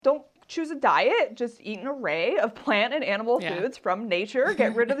choose a diet, just eat an array of plant and animal foods from nature,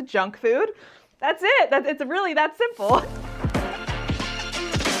 get rid of the junk food. That's it. It's really that simple.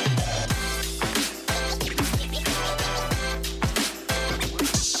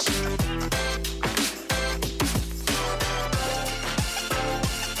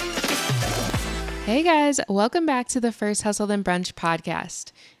 Hey guys, welcome back to the First Hustle Then Brunch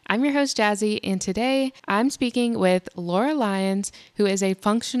podcast. I'm your host Jazzy, and today I'm speaking with Lyons, who is a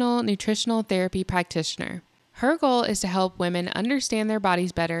functional nutritional therapy practitioner. Her goal is to help women understand their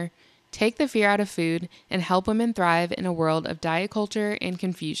bodies better, take the fear out of food, and help women thrive in a world of diet culture and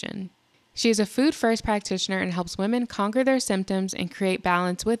confusion. She is a food-first practitioner and helps women conquer their symptoms and create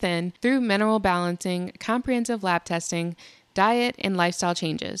balance within through mineral balancing, comprehensive lab testing, diet, and lifestyle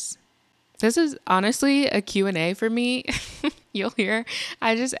changes. This is honestly a Q&A for me. You'll hear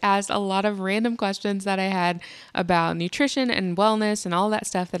I just asked a lot of random questions that I had about nutrition and wellness and all that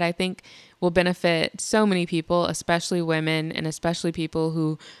stuff that I think will benefit so many people, especially women and especially people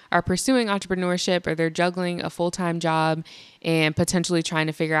who are pursuing entrepreneurship or they're juggling a full-time job and potentially trying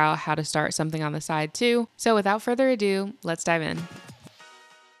to figure out how to start something on the side too. So without further ado, let's dive in.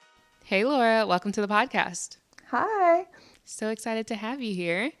 Hey, Laura, welcome to the podcast. Hi. So excited to have you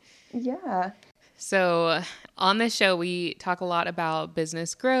here. Yeah. So on this show, we talk a lot about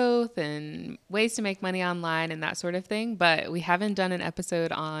business growth and ways to make money online and that sort of thing, but we haven't done an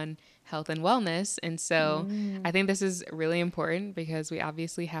episode on health and wellness. And so I think this is really important because we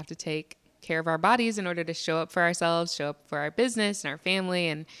obviously have to take care of our bodies in order to show up for ourselves, show up for our business and our family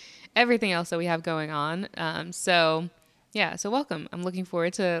and everything else that we have going on. So welcome. I'm looking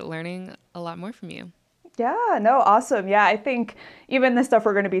forward to learning a lot more from you. Yeah, no, awesome. Yeah, I think even the stuff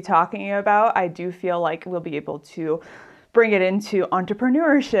we're going to be talking about, I do feel like we'll be able to bring it into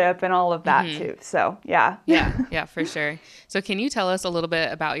entrepreneurship and all of that too. So, yeah. Yeah, for sure. So can you tell us a little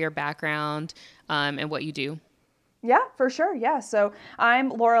bit about your background and what you do? Yeah, for sure. Yeah. So I'm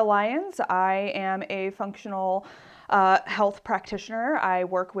Lyons. I am a functional health practitioner. I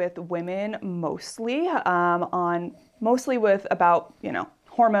work with women mostly mostly with about,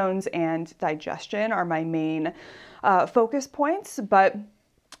 hormones and digestion are my main focus points. But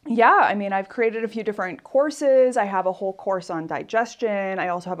yeah, I mean, I've created a few different courses. I have a whole course on digestion. I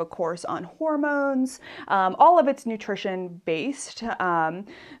also have a course on hormones. All of it's nutrition based.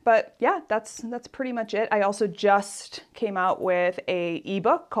 But yeah, that's pretty much it. I also just came out with a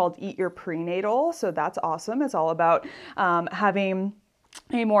ebook called Eat Your Prenatal. So that's awesome. It's all about having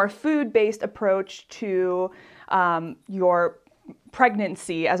a more food-based approach to your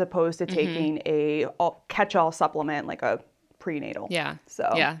pregnancy as opposed to taking a catch-all supplement like a prenatal. Yeah. So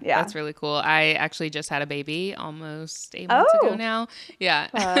yeah, that's really cool. I actually just had a baby almost 8 months ago now.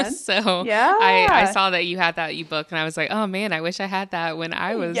 Yeah. So yeah. I saw that you had that ebook and I was like, oh man, I wish I had that when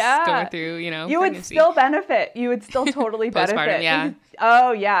I was going through, you pregnancy. Would still benefit. You would still totally benefit. Postpartum, yeah.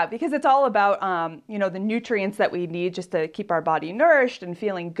 Oh yeah, because it's all about the nutrients that we need just to keep our body nourished and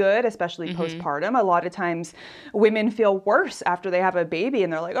feeling good, especially postpartum. A lot of times women feel worse after they have a baby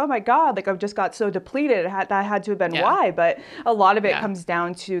and they're like, oh my God, like I've just got so depleted. That had to have been why. But a lot of it comes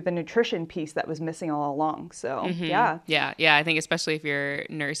down to the nutrition piece that was missing all along. So yeah. I think especially if you're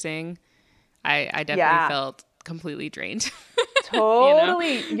nursing, I definitely felt completely drained.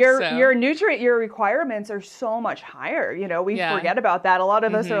 Totally. Your requirements are so much higher. We forget about that. A lot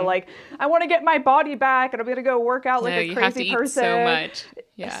of us are like, I want to get my body back and I'm going to go work out like a crazy person. So much.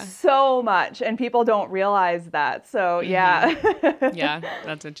 Yeah. So much. And people don't realize that. So yeah,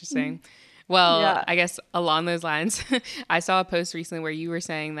 that's interesting. Well, I guess along those lines, I saw a post recently where you were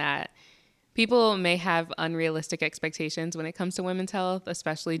saying that people may have unrealistic expectations when it comes to women's health,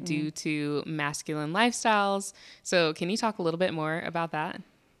 especially due to masculine lifestyles. So can you talk a little bit more about that?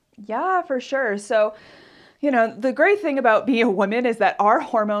 Yeah, for sure. So, the great thing about being a woman is that our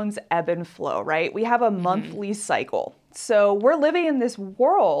hormones ebb and flow, right? We have a monthly cycle. So we're living in this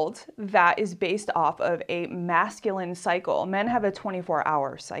world that is based off of a masculine cycle. Men have a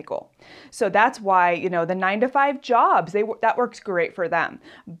 24-hour cycle. So that's why, the 9-to-5 jobs, that works great for them.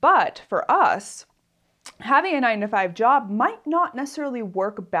 But for us, having a 9-to-5 job might not necessarily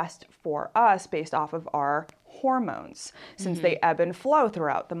work best for us based off of our hormones since they ebb and flow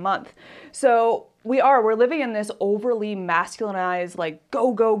throughout the month. So we're living in this overly masculinized, like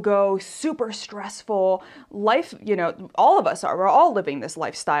go, go, go, super stressful life. All of us we're all living this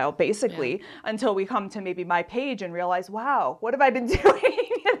lifestyle basically until we come to maybe my page and realize, wow, what have I been doing?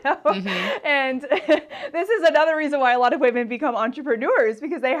 And this is another reason why a lot of women become entrepreneurs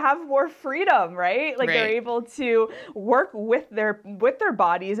because they have more freedom, right? Like they're able to work with their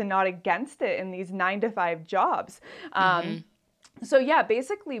bodies and not against it in these 9-to-5 jobs. So yeah,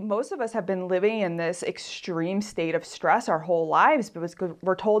 basically most of us have been living in this extreme state of stress our whole lives because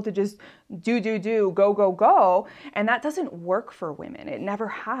we're told to just do, go. And that doesn't work for women. It never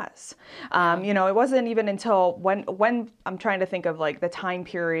has. Yeah. It wasn't even until when I'm trying to think of like the time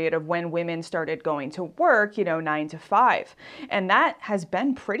period of when women started going to work, 9 to 5. And that has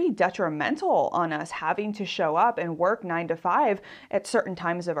been pretty detrimental on us having to show up and work 9 to 5 at certain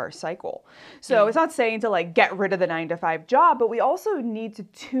times of our cycle. So it's not saying to like get rid of the 9 to 5 job, but we also need to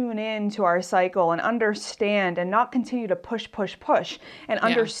tune in to our cycle and understand and not continue to push and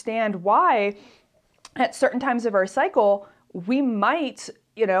understand why at certain times of our cycle, we might,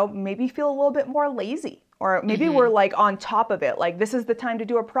 maybe feel a little bit more lazy. Or maybe we're like on top of it. Like this is the time to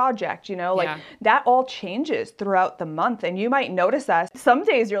do a project, that all changes throughout the month. And you might notice that some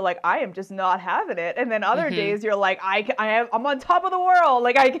days you're like, I am just not having it. And then other days you're like, I'm on top of the world.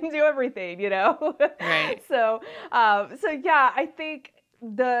 Like I can do everything, Right. So yeah, I think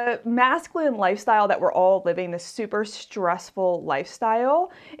the masculine lifestyle that we're all living, this super stressful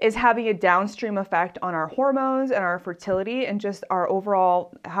lifestyle, is having a downstream effect on our hormones and our fertility and just our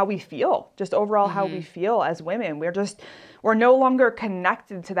overall how we feel, how we feel as women. We're no longer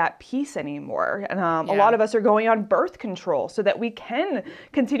connected to that piece anymore. And a lot of us are going on birth control so that we can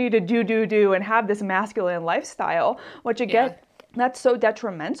continue to do and have this masculine lifestyle, which again, that's so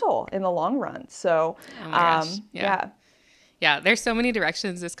detrimental in the long run. So, Oh my gosh. Yeah, there's so many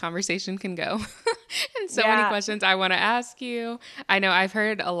directions this conversation can go and so many questions I want to ask you. I know I've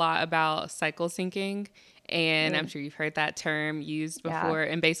heard a lot about cycle syncing, and I'm sure you've heard that term used before.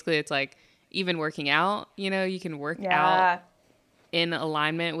 And basically it's like even working out, you can work out in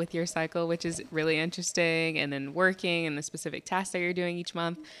alignment with your cycle, which is really interesting. And then working and the specific tasks that you're doing each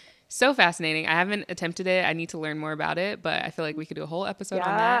month. So fascinating. I haven't attempted it. I need to learn more about it, but I feel like we could do a whole episode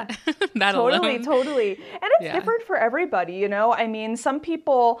on that. Totally. And it's different for everybody, I mean, some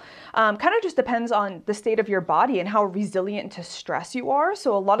people kind of just depends on the state of your body and how resilient to stress you are.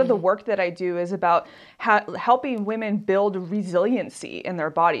 So a lot of the work that I do is about helping women build resiliency in their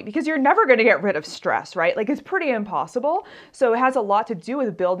body, because you're never going to get rid of stress, right? Like it's pretty impossible. So it has a lot to do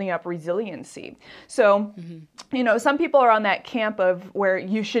with building up resiliency. So, some people are on that camp of where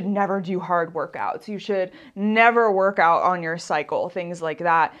you should never do hard workouts. You should never work out on your cycle, things like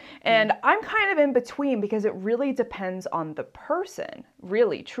that. And I'm kind of in between because it really depends on the person,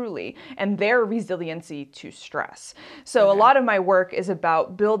 really, truly, and their resiliency to stress. So a lot of my work is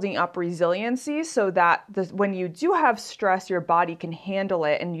about building up resiliency so that when you do have stress, your body can handle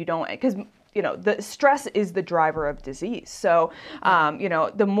it and you don't, because the stress is the driver of disease. So,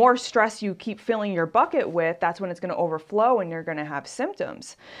 the more stress you keep filling your bucket with, that's when it's going to overflow and you're going to have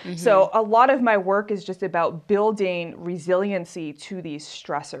symptoms. So a lot of my work is just about building resiliency to these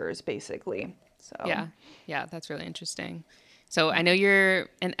stressors, basically. So Yeah, that's really interesting. So I know you're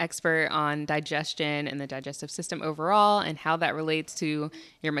an expert on digestion and the digestive system overall and how that relates to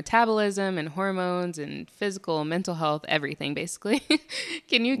your metabolism and hormones and physical, mental health, everything basically.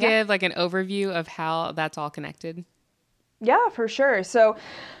 Can you give like an overview of how that's all connected? Yeah, for sure. So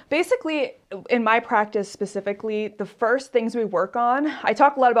basically, in my practice specifically, the first things we work on, I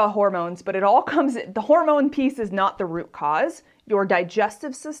talk a lot about hormones, but the hormone piece is not the root cause. Your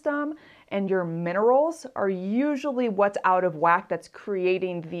digestive system and your minerals are usually what's out of whack that's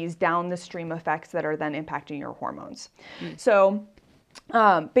creating these down the stream effects that are then impacting your hormones. So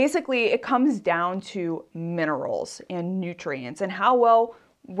basically, it comes down to minerals and nutrients and how well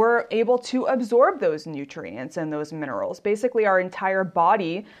we're able to absorb those nutrients and those minerals. Basically, our entire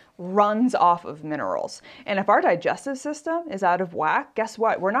body runs off of minerals. And if our digestive system is out of whack, guess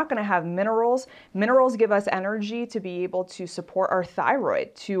what? We're not going to have minerals. Minerals give us energy to be able to support our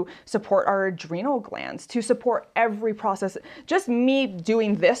thyroid, to support our adrenal glands, to support every process. Just me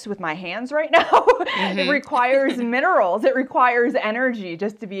doing this with my hands right now, it requires minerals. It requires energy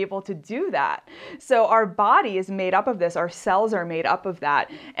just to be able to do that. So our body is made up of this. Our cells are made up of that.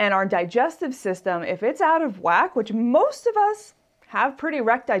 And our digestive system, if it's out of whack, which most of us have pretty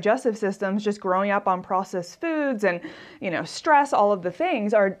wrecked digestive systems just growing up on processed foods and, stress, all of the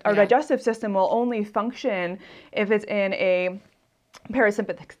things, our digestive system will only function if it's in a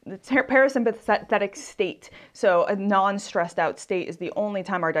parasympathetic state. So a non-stressed out state is the only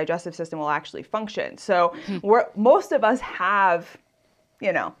time our digestive system will actually function. So most of us have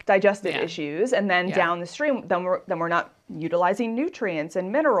digestive issues, and then down the stream, then we're not utilizing nutrients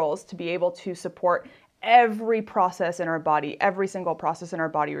and minerals to be able to support every process in our body. Every single process in our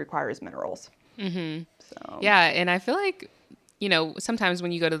body requires minerals. So. Yeah, and I feel like sometimes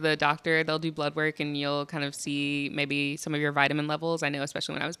when you go to the doctor, they'll do blood work and you'll kind of see maybe some of your vitamin levels. I know,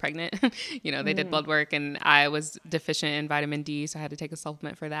 especially when I was pregnant, they did blood work and I was deficient in vitamin D. So I had to take a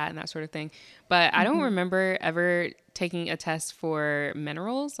supplement for that and that sort of thing. But I don't remember ever taking a test for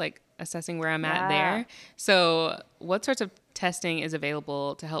minerals, like assessing where I'm at Yeah. there. So what sorts of testing is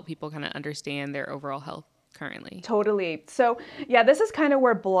available to help people kind of understand their overall health currently? Totally. So, yeah, this is kind of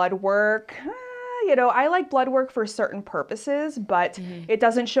where blood work, I like blood work for certain purposes, but it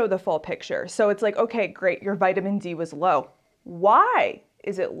doesn't show the full picture. So it's like, okay, great, your vitamin D was low. Why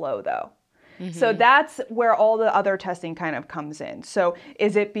is it low though? So that's where all the other testing kind of comes in. So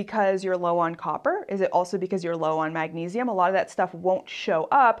is it because you're low on copper? Is it also because you're low on magnesium? A lot of that stuff won't show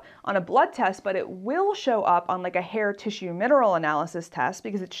up on a blood test, but it will show up on like a hair tissue mineral analysis test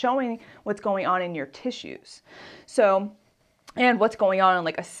because it's showing what's going on in your tissues. And what's going on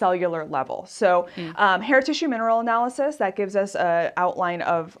like a cellular level. So hair tissue mineral analysis, that gives us an outline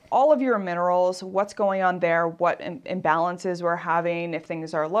of all of your minerals, what's going on there, what imbalances we're having, if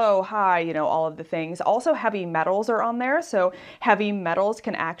things are low, high, all of the things. Also heavy metals are on there. So heavy metals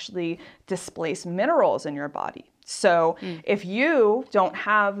can actually displace minerals in your body. So if you don't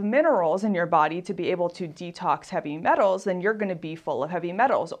have minerals in your body to be able to detox heavy metals, then you're going to be full of heavy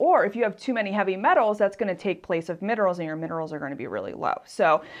metals. Or if you have too many heavy metals, that's going to take place of minerals and your minerals are going to be really low.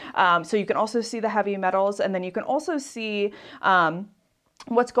 So you can also see the heavy metals, and then you can also see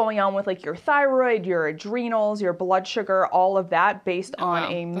what's going on with like your thyroid, your adrenals, your blood sugar, all of that based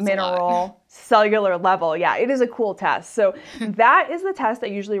on a mineral cellular level. Yeah, it is a cool test. So that is the test I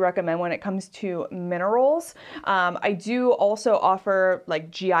usually recommend when it comes to minerals. I do also offer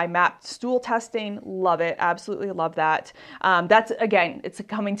like GI map stool testing. Love it. Absolutely love that. That's, again, it's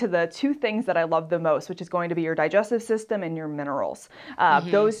coming to the two things that I love the most, which is going to be your digestive system and your minerals.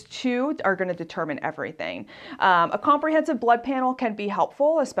 Those two are going to determine everything. A comprehensive blood panel can be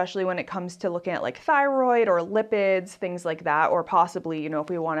helpful, especially when it comes to looking at like thyroid or lipids, things like that, or possibly, if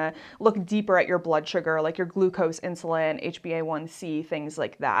we want to look deeper at your blood sugar, like your glucose, insulin, HbA1c, things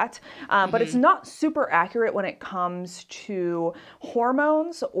like that. But it's not super accurate when it comes to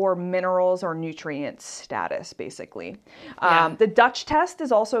hormones or minerals or nutrient status, basically. The Dutch test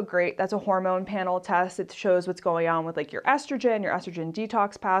is also great. That's a hormone panel test. It shows what's going on with like your estrogen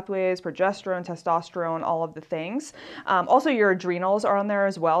detox pathways, progesterone, testosterone, all of the things. Also, your adrenals are on there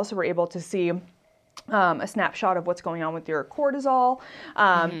as well. So we're able to see a snapshot of what's going on with your cortisol.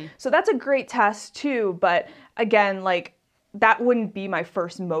 So that's a great test too. But again, like that wouldn't be my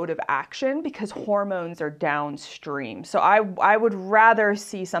first mode of action because hormones are downstream. So I would rather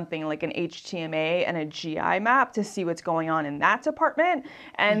see something like an HTMA and a GI map to see what's going on in that department.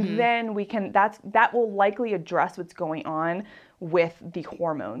 And then that will likely address what's going on with the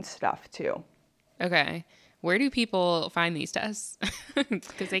hormone stuff too. Okay. Where do people find these tests?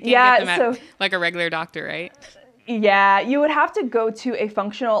 Because they can't get them at like a regular doctor, right? Yeah, you would have to go to a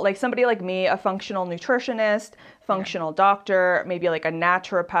functional, like somebody like me, a functional nutritionist, functional doctor, maybe like a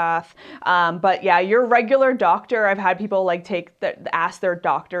naturopath. But yeah, your regular doctor, I've had people like ask their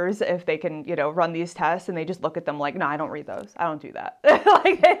doctors if they can, run these tests, and they just look at them like, no, I don't read those. I don't do that.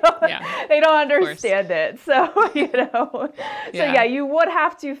 Like they don't understand it. So, you would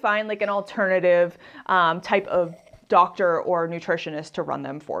have to find like an alternative type of doctor or nutritionist to run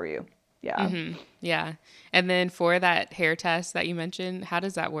them for you. Yeah. Yeah. And then for that hair test that you mentioned, how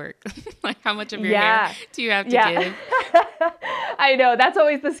does that work? Like how much of your hair do you have to give? I know. That's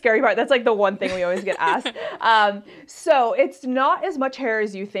always the scary part. That's like the one thing we always get asked. So it's not as much hair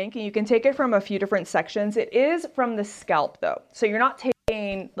as you think, and you can take it from a few different sections. It is from the scalp though. So you're not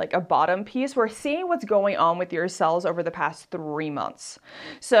taking like a bottom piece. We're seeing what's going on with your cells over the past 3 months.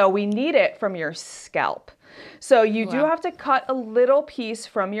 So we need it from your scalp. So you do have to cut a little piece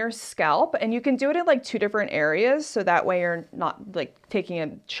from your scalp, and you can do it in like 2 different areas. So that way you're not like taking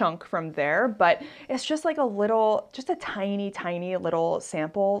a chunk from there, but it's just like just a tiny, tiny little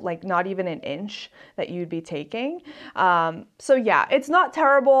sample, like not even an inch that you'd be taking. So yeah, it's not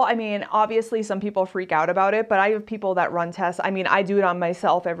terrible. I mean, obviously some people freak out about it, but I have people that run tests. I mean, I do it on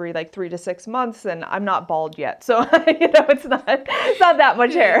myself every like 3 to 6 months, and I'm not bald yet. So, it's not that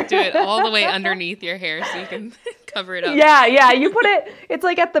much hair. Do it all the way underneath your hair so you can cover it up. Yeah. You put it's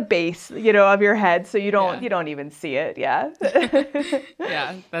like at the base, of your head. So you don't even see it. Yeah.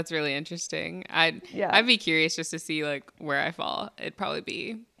 Yeah. That's really interesting. I'd be curious just to see like where I fall. It'd probably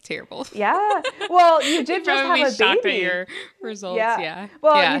be Terrible. Yeah. Well, you You'd did just probably have be a shocked at baby. your results. Yeah. Yeah.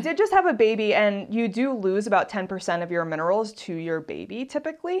 Well, you Yeah. did just have a baby, and you do lose about 10% of your minerals to your baby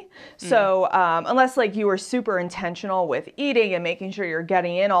typically. So, unless like you were super intentional with eating and making sure you're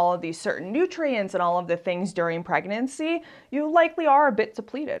getting in all of these certain nutrients and all of the things during pregnancy, you likely are a bit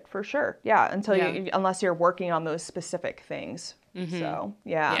depleted for sure. Yeah. Yeah. Unless you're working on those specific things. So,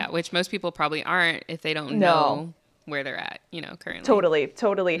 yeah. Yeah. Which most people probably aren't if they don't No. know where they're at, currently. Totally,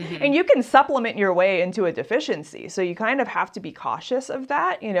 totally. And you can supplement your way into a deficiency. So you kind of have to be cautious of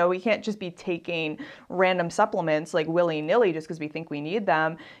that. We can't just be taking random supplements like willy-nilly just because we think we need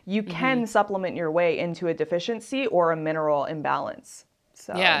them. You can supplement your way into a deficiency or a mineral imbalance.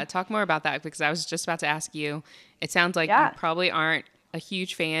 Yeah, So, talk more about that because I was just about to ask you. It sounds like you yeah. probably aren't a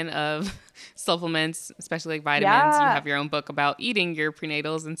huge fan of supplements, especially like vitamins. You Yeah, have your own book about eating your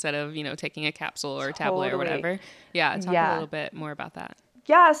prenatals instead of, taking a capsule or a tablet or totally. whatever. Yeah, talk a Yeah. little bit more about that.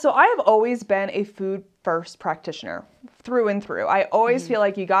 Yeah, so I have always been a food first practitioner through and through. I always feel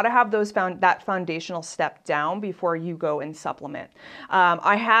like you got to have that foundational step down before you go and supplement.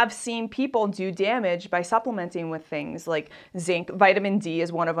 I have seen people do damage by supplementing with things like zinc. Vitamin D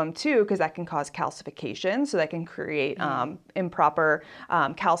is one of them too, because that can cause calcification. So that can create improper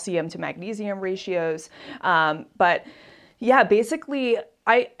calcium to magnesium ratios. But yeah, basically,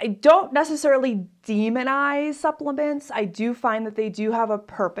 I don't necessarily demonize supplements. I do find that they do have a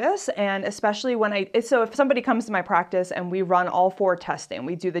purpose. And especially so if somebody comes to my practice and we run all 4 testing,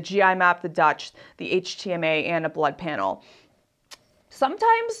 we do the GI map, the Dutch, the HTMA, and a blood panel.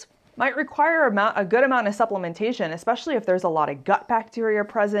 Sometimes might require a good amount of supplementation, especially if there's a lot of gut bacteria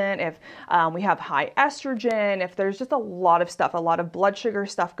present, if we have high estrogen, if there's just a lot of stuff, a lot of blood sugar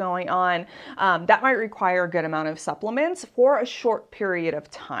stuff going on, that might require a good amount of supplements for a short period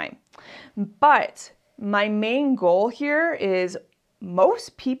of time. But my main goal here is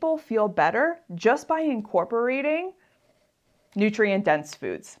most people feel better just by incorporating nutrient-dense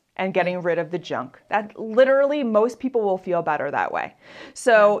foods and getting rid of the junk. That literally most people will feel better that way.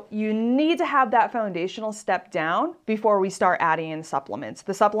 So you need to have that foundational step down before we start adding in supplements.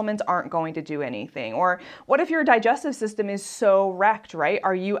 The supplements aren't going to do anything. Or what if your digestive system is so wrecked, right?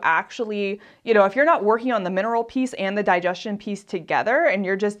 Are you actually, if you're not working on the mineral piece and the digestion piece together and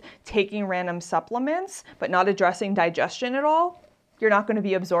you're just taking random supplements but not addressing digestion at all, you're not going to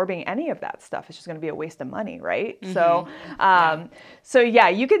be absorbing any of that stuff. It's just going to be a waste of money, right? So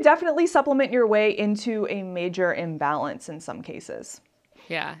you can definitely supplement your way into a major imbalance in some cases.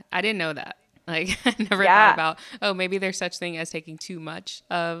 Yeah, I didn't know that. Like, I never thought Yeah, about, maybe there's such thing as taking too much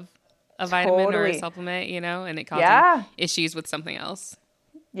of a vitamin or a totally. supplement, and it causing Yeah. issues with something else.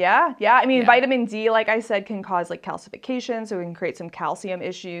 Yeah. I mean, Yeah. vitamin D, like I said, can cause like calcification, so it can create some calcium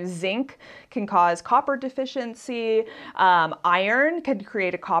issues. Zinc can cause copper deficiency. Iron can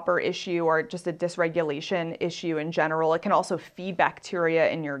create a copper issue or just a dysregulation issue in general. It can also feed bacteria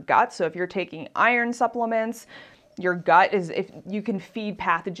in your gut. So if you're taking iron supplements, your gut if you can feed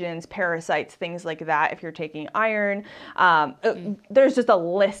pathogens, parasites, things like that if you're taking iron. There's just a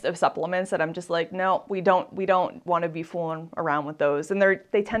list of supplements that I'm just like, no, we don't want to be fooling around with those. And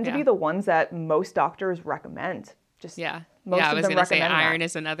they tend to be the ones that most doctors recommend. Just most I of was them gonna say recommend iron that.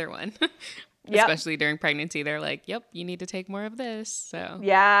 is another one. Yep. Especially during pregnancy, they're like, "Yep, you need to take more of this." So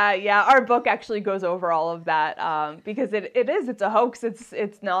Yeah. Our book actually goes over all of that because it's a hoax.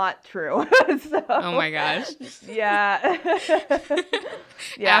 It's not true. oh So, my gosh. yeah.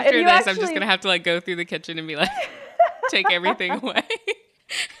 Yeah. If After you this, I'm just actually, gonna have to like go through the kitchen and be like, take everything away.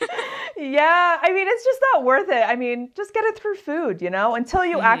 Yeah, I mean, it's just not worth it. I mean, just get it through food, until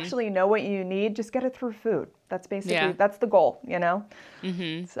you actually know what you need, just get it through food. That's basically, that's the goal.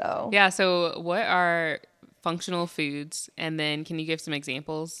 So, Yeah. So, what are functional foods? And then, can you give some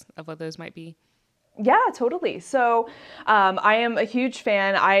examples of what those might be? yeah, totally. So, I am a huge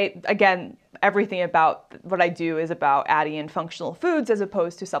fan. Again, everything about what I do is about adding in functional foods as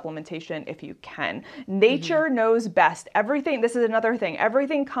opposed to supplementation if you can. Nature knows best. Everything, this is another thing,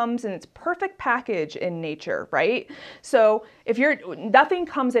 everything comes in its perfect package in nature, right? So nothing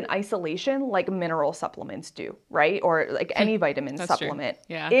comes in isolation like mineral supplements do, right? Or like any vitamin That's supplement.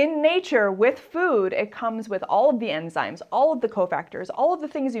 true. Yeah. In nature, with food, it comes with all of the enzymes, all of the cofactors, all of the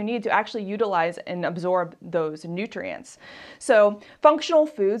things you need to actually utilize and absorb those nutrients. So functional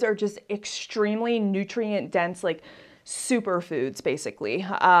foods are just extremely nutrient dense, like superfoods, basically.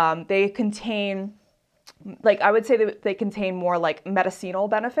 They contain, like, I would say that they contain more like medicinal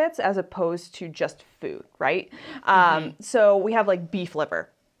benefits as opposed to just food, right? So we have like beef liver.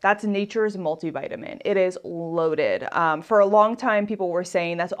 That's nature's multivitamin. It is loaded. For a long time, people were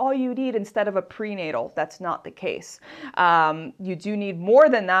saying that's all you need instead of a prenatal. That's not the case. You do need more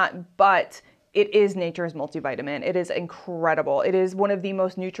than that, but it is nature's multivitamin. It is incredible. It is one of the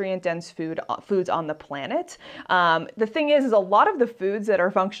most nutrient-dense foods on the planet. The thing is a lot of the foods that are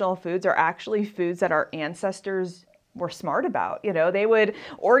functional foods are actually foods that our ancestors were smart about.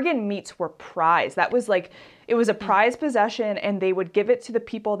 Organ meats were prized. That was like, it was a prized possession, and they would give it to the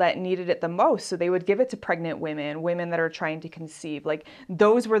people that needed it the most. So they would give it to pregnant women that are trying to conceive. Like,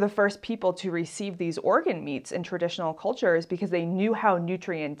 those were the first people to receive these organ meats in traditional cultures because they knew how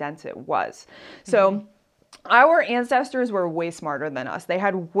nutrient dense it was. So our ancestors were way smarter than us. They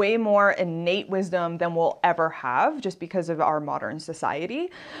had way more innate wisdom than we'll ever have just because of our modern society.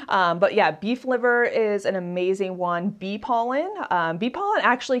 But yeah, beef liver is an amazing one. Bee pollen. Bee pollen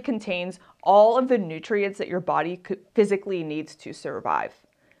actually contains all of the nutrients that your body physically needs to survive,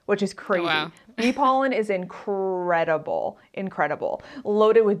 which is crazy. Oh, wow. Bee pollen is incredible.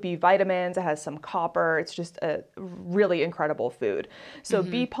 Loaded with B vitamins. It has some copper. It's just a really incredible food. So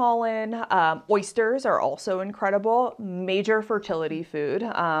bee pollen, oysters are also incredible. Major fertility food.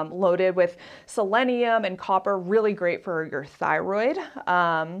 Loaded with selenium and copper. Really great for your thyroid.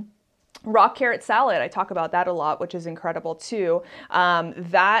 Raw carrot salad, I talk about that a lot, which is incredible too.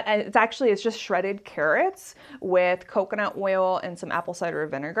 It's just shredded carrots with coconut oil and some apple cider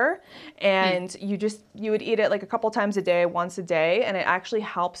vinegar. And you would eat it like a couple times a day, once a day, and it actually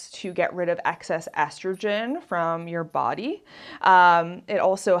helps to get rid of excess estrogen from your body. It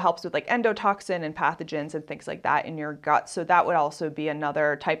also helps with like endotoxin and pathogens and things like that in your gut. So that would also be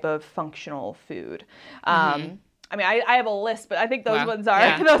another type of functional food. I mean, I have a list, but I think those ones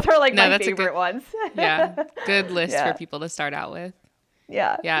are, those are like my favorite ones. Good list for people to start out with.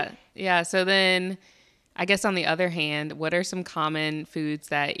 Yeah. So then I guess on the other hand, what are some common foods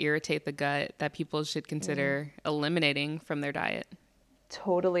that irritate the gut that people should consider eliminating from their diet?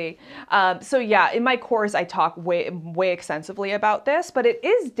 Totally. In my course, I talk way extensively about this, but it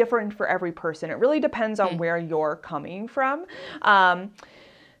is different for every person. It really depends on where you're coming from.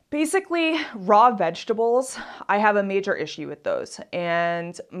 Basically, raw vegetables, I have a major issue with those.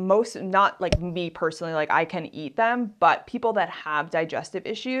 And not like me personally, like I can eat them, but people that have digestive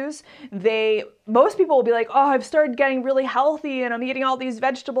issues, most people will be like, oh, I've started getting really healthy and I'm eating all these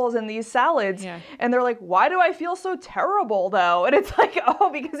vegetables and these salads. Yeah. And they're like, why do I feel so terrible though? And it's like, oh,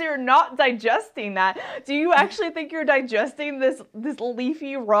 because you're not digesting that. Do you actually think you're digesting this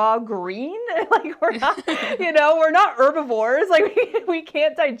leafy raw green? Like we're not, we're not herbivores. Like we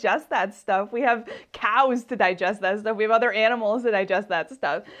can't digest that stuff. We have cows to digest that stuff. We have other animals to digest that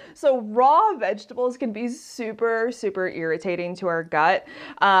stuff. So raw vegetables can be super, super irritating to our gut.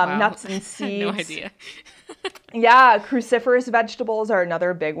 Nuts and seeds. No idea. Yeah, cruciferous vegetables are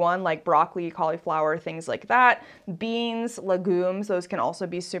another big one, like broccoli, cauliflower, things like that. Beans, legumes, those can also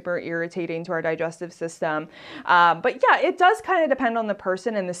be super irritating to our digestive system. But yeah, it does kind of depend on the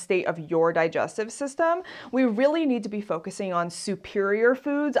person and the state of your digestive system. We really need to be focusing on superior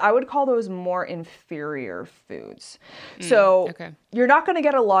foods. I would call those more inferior foods. You're not going to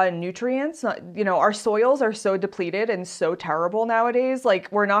get a lot of nutrients. Our soils are so depleted and so terrible nowadays. Like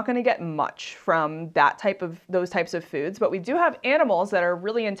we're not going to get much from those types of foods, but we do have animals that are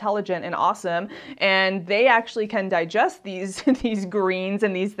really intelligent and awesome, and they actually can digest these greens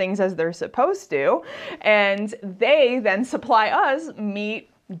and these things as they're supposed to, and they then supply us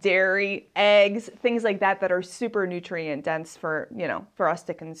meat, dairy, eggs, things like that are super nutrient dense for us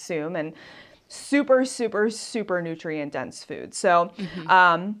to consume, and super, super, super nutrient dense food. So,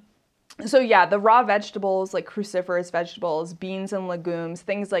 the raw vegetables, like cruciferous vegetables, beans and legumes,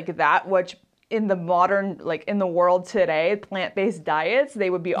 things like that, which in the modern, like in the world today, plant-based diets, they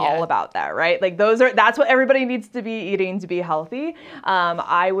would be all about that, right? Like that's what everybody needs to be eating to be healthy.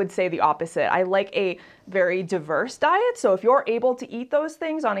 I would say the opposite. I like a very diverse diet. So if you're able to eat those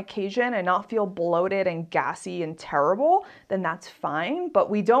things on occasion and not feel bloated and gassy and terrible, then that's fine. But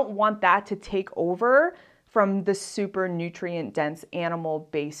we don't want that to take over from the super nutrient dense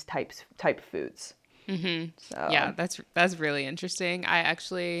animal-based type foods. So. Yeah, that's really interesting. I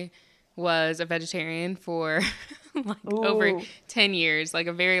actually was a vegetarian for over 10 years, like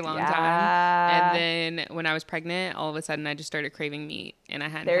a very long time. And then when I was pregnant, all of a sudden I just started craving meat, and I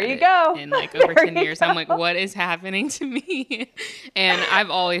hadn't had it in like over 10 years. I'm like, what is happening to me? And I've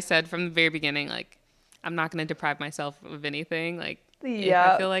always said from the very beginning, like, I'm not going to deprive myself of anything. Like, if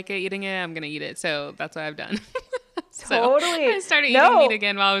I feel like eating it, I'm going to eat it. So that's what I've done. So Totally. I started eating No. meat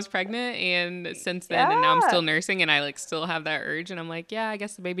again while I was pregnant, and since then, and now I'm Yeah. still nursing, and I like still have that urge, and I'm like, yeah, I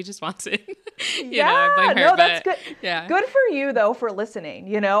guess the baby just wants it. Yeah, I blame her, no, that's but good. yeah. Good for you though for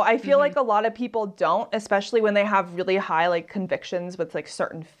listening. I feel Hmm. like a lot of people don't, especially when they have really high like convictions with like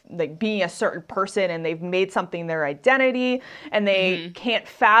certain like being a certain person and they've made something their identity and they Hmm. can't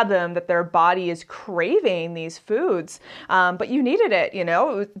fathom that their body is craving these foods. But you needed it,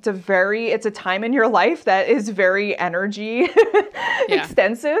 it's a time in your life that is very energy Yeah.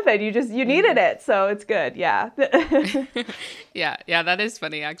 extensive and you needed Hmm. it. So it's good. Yeah. Yeah, that is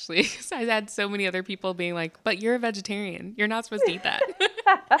funny actually. 'Cause I had so many other people being like, "But you're a vegetarian. You're not supposed to eat that."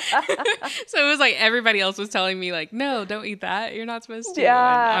 So it was like everybody else was telling me like, "No, don't eat that. You're not supposed to." And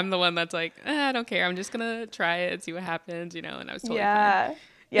Yeah. I'm the one that's like, I don't care. I'm just gonna try it and see what happens, and I was totally fine. Yeah.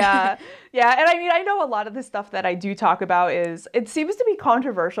 Yeah. Yeah. And I mean, I know a lot of the stuff that I do talk about it seems to be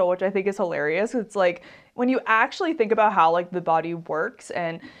controversial, which I think is hilarious. It's like when you actually think about how like the body works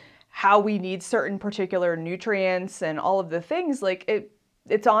and how we need certain particular nutrients and all of the things, like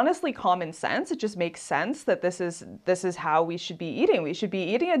it's honestly common sense. It just makes sense that this is how we should be eating. We should be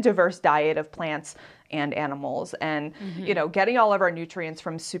eating a diverse diet of plants and animals and Hmm. getting all of our nutrients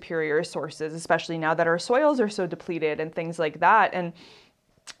from superior sources, especially now that our soils are so depleted and things like that. And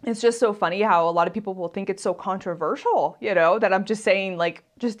it's just so funny how a lot of people will think it's so controversial, that I'm just saying like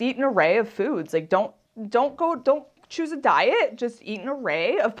just eat an array of foods. Like don't choose a diet, just eat an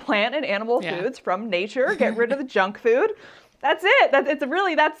array of plant and animal Yeah. foods from nature, get rid of the junk food. That's it. It's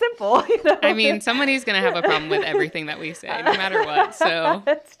really that simple, I mean, somebody's gonna have a problem with everything that we say, no matter what. So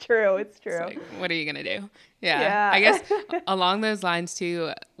It's true. It's it's true. like, what are you gonna do? Yeah. I Yeah. guess along those lines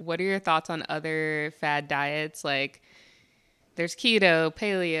too, what are your thoughts on other fad diets? Like there's keto,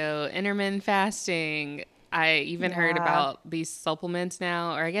 paleo, intermittent fasting. I even heard Yeah. about these supplements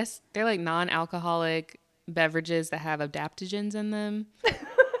now, or I guess they're like non-alcoholic beverages that have adaptogens in them.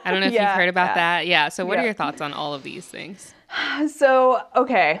 I don't know if you've Yeah. heard about Yeah. that. Yeah. So what are Yeah. your thoughts on all of these things? So,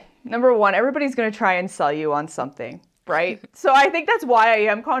 okay. Number one, everybody's going to try and sell you on something, right? So I think that's why I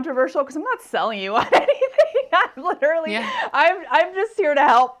am controversial because I'm not selling you on anything. I'm literally, Yeah. I'm just here to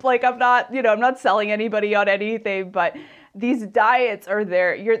help. Like I'm not selling anybody on anything, but these diets are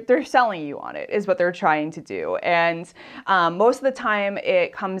there. They're selling you on it is what they're trying to do. And most of the time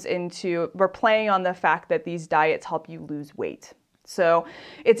it comes into, we're playing on the fact that these diets help you lose weight. So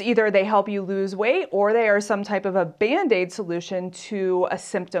it's either they help you lose weight or they are some type of a band-aid solution to a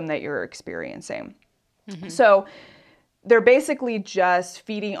symptom that you're experiencing. Hmm. So they're basically just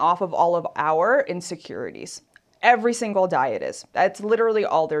feeding off of all of our insecurities. Every single diet is. That's literally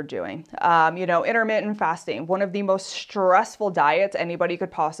all they're doing. Intermittent fasting, one of the most stressful diets anybody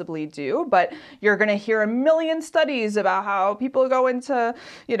could possibly do. But you're going to hear a million studies about how people go into,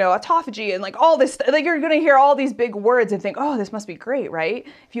 autophagy and like all this. Like you're going to hear all these big words and think, oh, this must be great, right?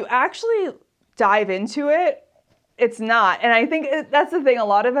 If you actually dive into it, it's not. And I think that's the thing. A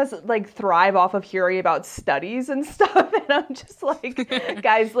lot of us like thrive off of hearing about studies and stuff. And I'm just like,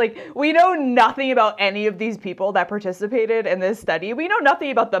 guys, like we know nothing about any of these people that participated in this study. We know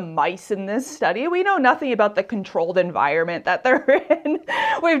nothing about the mice in this study. We know nothing about the controlled environment that they're in.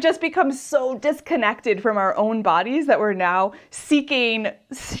 We've just become so disconnected from our own bodies that we're now seeking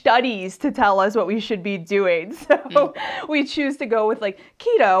studies to tell us what we should be doing. So we choose to go with like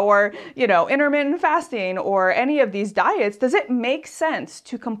keto or, intermittent fasting or any of these diets. Does it make sense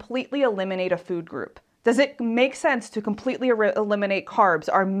to completely eliminate a food group? Does it make sense to completely eliminate carbs,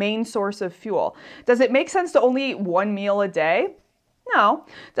 our main source of fuel? Does it make sense to only eat one meal a day? No.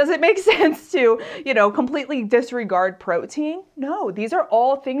 Does it make sense to, completely disregard protein? No. These are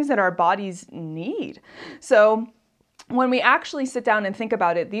all things that our bodies need. So when we actually sit down and think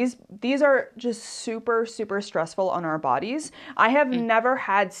about it, these are just super, super stressful on our bodies. I have never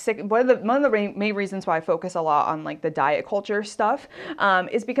had sick. One of the main reasons why I focus a lot on like the diet culture stuff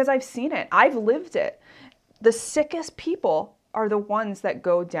is because I've seen it. I've lived it. The sickest people are the ones that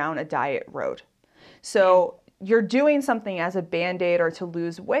go down a diet road. So you're doing something as a band-aid or to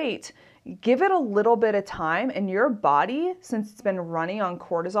lose weight. Give it a little bit of time and your body, since it's been running on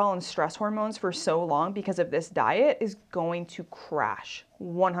cortisol and stress hormones for so long because of this diet, is going to crash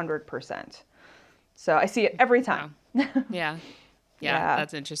 100%. So I see it every time. Wow. Yeah. Yeah, Yeah.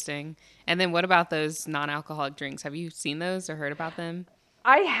 that's interesting. And then what about those non-alcoholic drinks? Have you seen those or heard about them?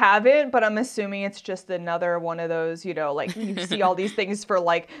 I haven't, but I'm assuming it's just another one of those, like you see all these things for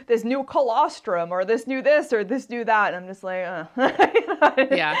like this new colostrum or this new this or this new that. And I'm just like, Yeah.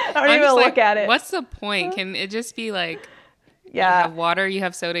 I don't I'm even just look like, at it. what's the point? Can it just be like You Yeah. have water, you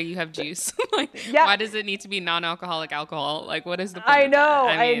have soda, you have juice. Like, Yeah. why does it need to be non-alcoholic alcohol? Like, what is the point I of that? know,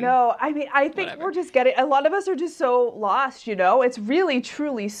 I I mean, know. I mean, I think we're whatever. just getting, a lot of us are just so lost, you know? It's really,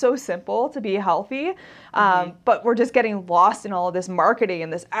 truly so simple to be healthy. But we're just getting lost in all of this marketing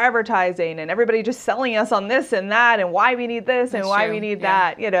and this advertising and everybody just selling us on this and that and why we need this and That's why we true. need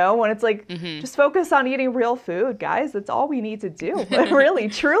Yeah. that, you know? When it's like, just focus on eating real food, guys. That's all we need to do. Really,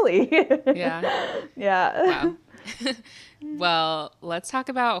 truly. Yeah. Yeah. Wow. Well, let's talk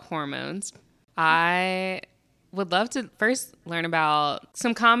about hormones. I would love to first learn about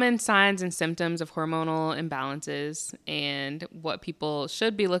some common signs and symptoms of hormonal imbalances and what people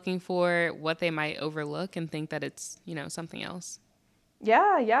should be looking for, what they might overlook and think that it's, something else.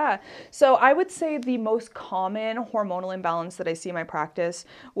 Yeah, yeah. So I would say the most common hormonal imbalance that I see in my practice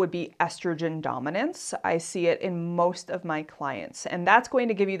would be estrogen dominance. I see it in most of my clients, and that's going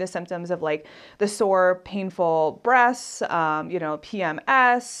to give you the symptoms of like the sore, painful breasts,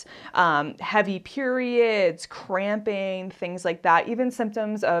 PMS, heavy periods, cramping, things like that. Even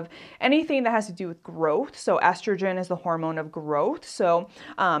symptoms of anything that has to do with growth. So estrogen is the hormone of growth. So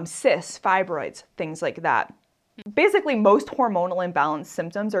cysts, fibroids, things like that. Basically, most hormonal imbalance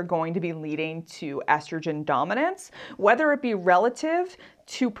symptoms are going to be leading to estrogen dominance, whether it be relative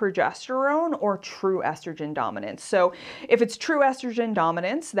to progesterone or true estrogen dominance. So if it's true estrogen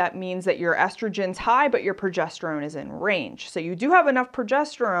dominance, that means that your estrogen's high, but your progesterone is in range. So you do have enough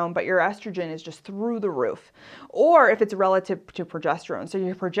progesterone, but your estrogen is just through the roof. Or if it's relative to progesterone, so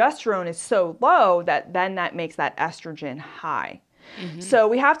your progesterone is so low that then that makes that estrogen high. So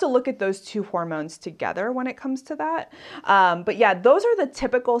we have to look at those two hormones together when it comes to that. But yeah, those are the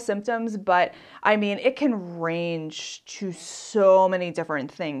typical symptoms, but I mean, it can range to so many different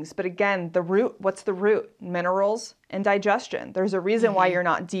things. But again, what's the root? Minerals and digestion. There's a reason why you're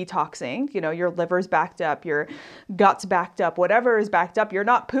not detoxing. Your liver's backed up, your gut's backed up, whatever is backed up. You're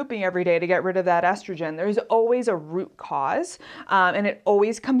not pooping every day to get rid of that estrogen. There's always a root cause, and it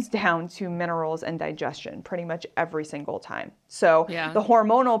always comes down to minerals and digestion pretty much every single time. So Yeah. the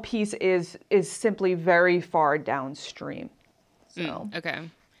hormonal piece is simply very far downstream. So Okay.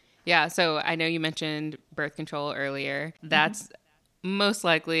 Yeah. So I know you mentioned birth control earlier. That's most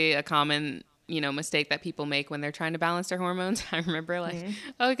likely a common, mistake that people make when they're trying to balance their hormones. I remember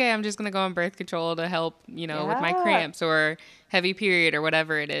okay, I'm just going to go on birth control to help, with my yeah, cramps or heavy period or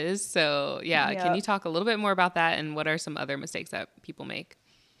whatever it is. So yeah, can yeah. you talk a little bit more about that and what are some other mistakes that people make?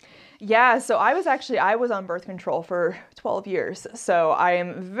 Yeah, so I was on birth control for 12 years. So I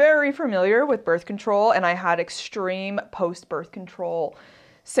am very familiar with birth control and I had extreme post-birth control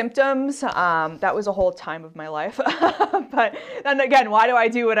symptoms. That was a whole time of my life. And again, why do I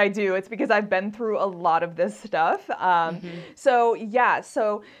do what I do? It's because I've been through a lot of this stuff.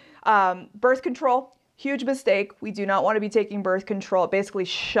 Birth control, huge mistake. We do not want to be taking birth control. It basically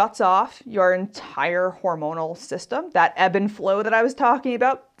shuts off your entire hormonal system. That ebb and flow that I was talking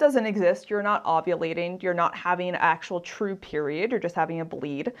about doesn't exist. You're not ovulating. You're not having an actual true period. You're just having a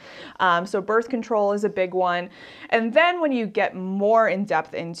bleed. So birth control is a big one. And then when you get more in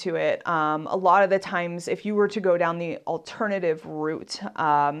depth into it, a lot of the times, if you were to go down the alternative route,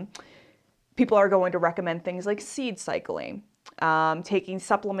 people are going to recommend things like seed cycling. Taking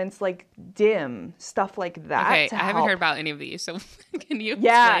supplements like DIM, stuff like that Okay, to I haven't heard help. about any of these. So can you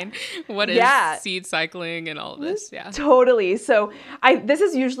Yeah, explain what is yeah, seed cycling and all of this? Yeah. totally. So this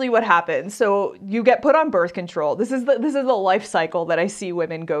is usually what happens. So you get put on birth control. This is the life cycle that I see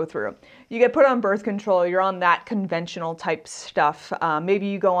women go through. You get put on birth control. You're on that conventional type stuff. Maybe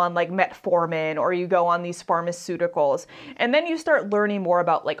you go on like metformin or you go on these pharmaceuticals, and then you start learning more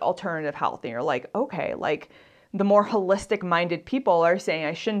about like alternative health, and you're like, okay, like the more holistic minded people are saying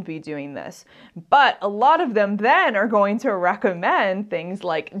I shouldn't be doing this. But a lot of them then are going to recommend things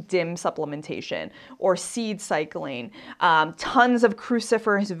like DIM supplementation or seed cycling, tons of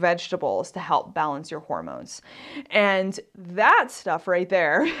cruciferous vegetables to help balance your hormones. And that stuff right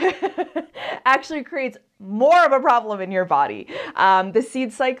there actually creates more of a problem in your body. The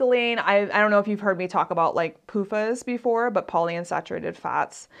seed cycling, I don't know if you've heard me talk about like PUFAs before, but polyunsaturated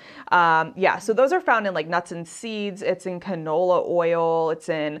fats. So those are found in like nuts and seeds. It's in canola oil. It's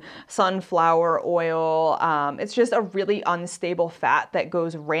in sunflower oil. It's just a really unstable fat that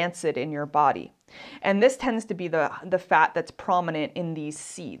goes rancid in your body. And this tends to be the fat that's prominent in these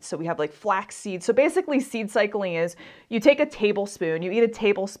seeds. So we have like flax seeds. So basically seed cycling is you take a tablespoon, you eat a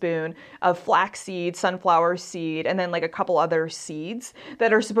tablespoon of flax seed, sunflower seed, and then like a couple other seeds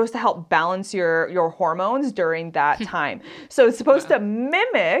that are supposed to help balance your hormones during that time. So it's supposed to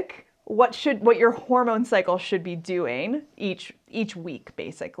mimic what your hormone cycle should be doing each each week,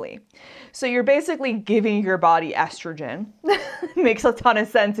 basically. So you're basically giving your body estrogen. Makes a ton of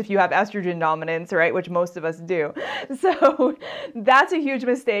sense if you have estrogen dominance, right? Which most of us do. So that's a huge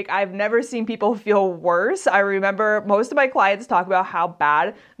mistake. I've never seen people feel worse. I remember most of my clients talk about how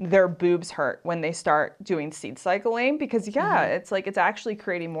bad their boobs hurt when they start doing seed cycling because it's like it's actually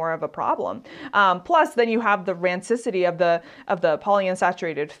creating more of a problem. Plus, then you have the rancidity of the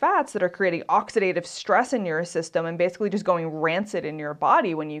polyunsaturated fats that are creating oxidative stress in your system and basically just going rancid in your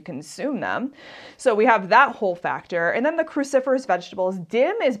body when you consume them. So we have that whole factor. And then the cruciferous vegetables.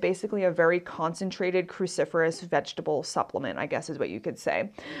 DIM is basically a very concentrated cruciferous vegetable supplement, I guess is what you could say.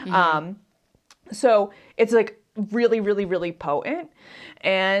 So it's like really, really, really potent.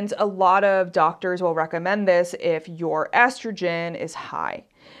 And a lot of doctors will recommend this if your estrogen is high.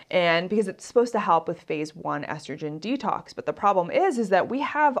 And because it's supposed to help with phase 1 estrogen detox. But the problem is that we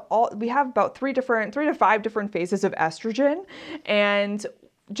have about 3 to 5 different phases of estrogen. And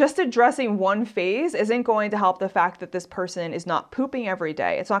just addressing one phase isn't going to help the fact that this person is not pooping every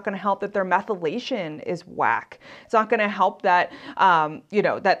day. It's not going to help that their methylation is whack. It's not going to help that,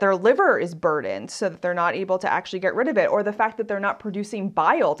 that their liver is burdened so that they're not able to actually get rid of it, or the fact that they're not producing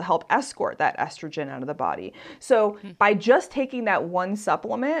bile to help escort that estrogen out of the body. So by just taking that one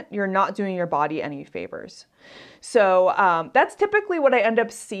supplement, you're not doing your body any favors. So that's typically what I end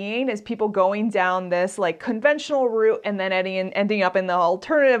up seeing is people going down this like conventional route and then ending up in the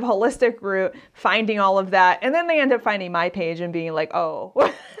alternative holistic route, finding all of that. And then they end up finding my page and being like, oh,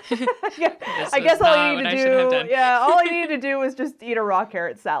 I guess all I need to do, all I need to do was just eat a raw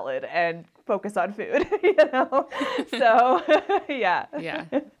carrot salad and focus on food, So, yeah. Yeah.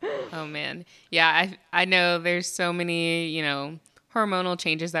 Oh, man. Yeah, I know there's so many, hormonal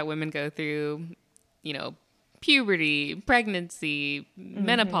changes that women go through, puberty, pregnancy,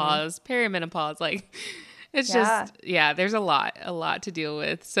 menopause, perimenopause, like it's just, there's a lot to deal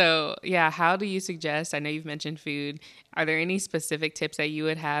with. So how do you suggest, I know you've mentioned food, are there any specific tips that you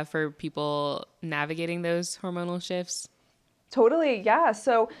would have for people navigating those hormonal shifts? Totally. Yeah.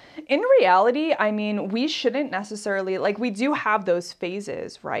 So in reality, I mean, we shouldn't necessarily, like we do have those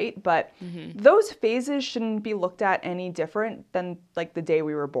phases, right? But those phases shouldn't be looked at any different than like the day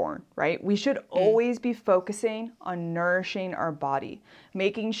we were born, right? We should always be focusing on nourishing our body,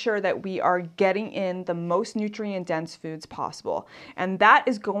 making sure that we are getting in the most nutrient dense foods possible. And that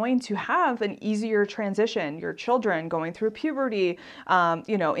is going to have an easier transition. Your children going through puberty,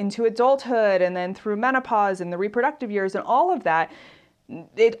 into adulthood and then through menopause and the reproductive years and all of that,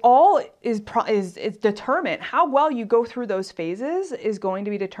 it all is determined. How well you go through those phases is going to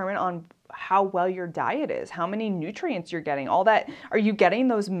be determined on how well your diet is, how many nutrients you're getting, all that. Are you getting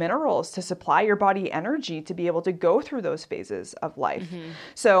those minerals to supply your body energy to be able to go through those phases of life?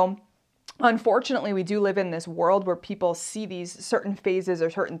 So unfortunately, we do live in this world where people see these certain phases or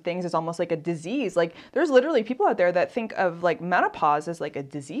certain things as almost like a disease. Like there's literally people out there that think of like menopause as like a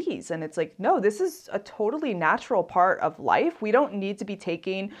disease. And it's like, no, this is a totally natural part of life. We don't need to be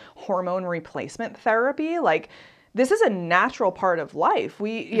taking hormone replacement therapy. Like this is a natural part of life.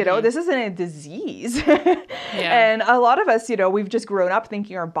 This isn't a disease. And a lot of us, we've just grown up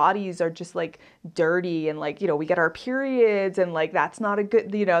thinking our bodies are just like dirty and like, we get our periods and like, that's not a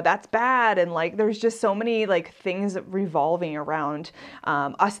good, that's bad. And like, there's just so many like things revolving around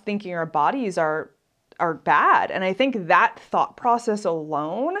us thinking our bodies are bad. And I think that thought process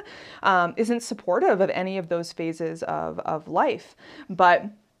alone isn't supportive of any of those phases of life. But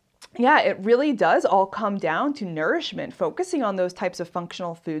yeah, it really does all come down to nourishment, focusing on those types of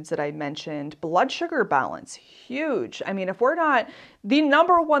functional foods that I mentioned. Blood sugar balance, huge. I mean, if we're not, the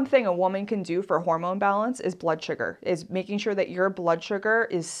number one thing a woman can do for hormone balance is blood sugar, is making sure that your blood sugar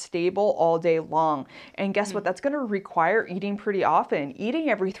is stable all day long. And guess what? That's going to require eating pretty often, eating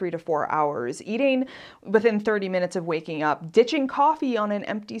every 3 to 4 hours, eating within 30 minutes of waking up, ditching coffee on an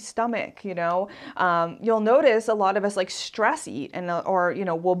empty stomach, You'll notice a lot of us like stress eat or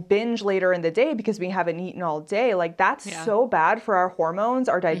we'll binge later in the day because we haven't eaten all day. Like that's so bad for our hormones,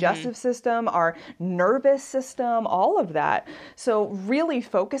 our digestive system, our nervous system, all of that. So really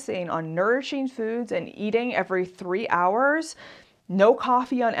focusing on nourishing foods and eating every 3 hours, no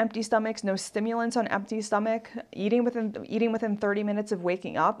coffee on empty stomachs, no stimulants on empty stomach, eating within 30 minutes of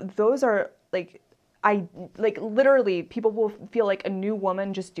waking up. Those are literally people will feel like a new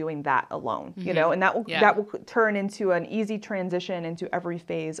woman just doing that alone, and that will turn into an easy transition into every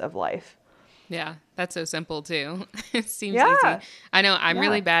phase of life. Yeah, that's so simple too. It seems easy. I know I'm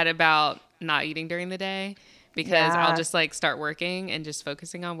really bad about not eating during the day because I'll just like start working and just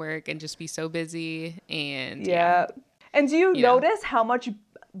focusing on work and just be so busy and And do you notice how much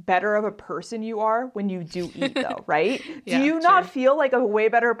better of a person you are when you do eat though, right? Yeah, Do you not feel like a way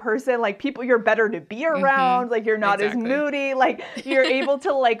better person? Like people, you're better to be around, like you're not as moody, like you're able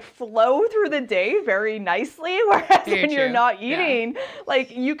to like flow through the day very nicely. Whereas Very when you're true. not eating,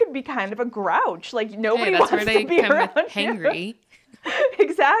 like you could be kind of a grouch. Like nobody That's wants where they to be come around with hangry.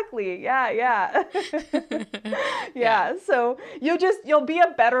 Exactly. Yeah. Yeah. So you'll be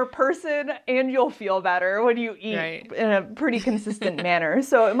a better person and you'll feel better when you eat in a pretty consistent manner.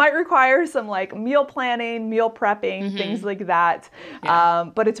 So it might require some like meal planning, meal prepping, things like that.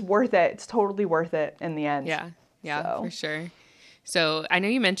 But it's worth it. It's totally worth it in the end. Yeah, for sure. So I know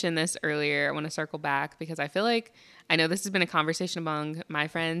you mentioned this earlier. I want to circle back because I feel like I know this has been a conversation among my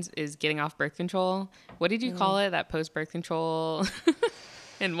friends is getting off birth control. What did you call it? That post-birth control?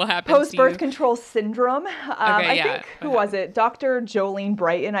 And what happens Post-birth control syndrome. I think, who was it? Dr. Jolene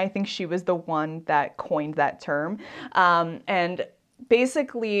Brighton. I think she was the one that coined that term. And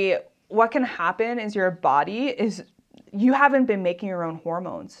basically what can happen is your body is, you haven't been making your own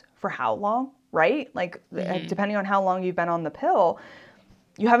hormones for how long, right? Like depending on how long you've been on the pill,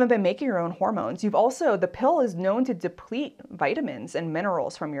 you haven't been making your own hormones. The pill is known to deplete vitamins and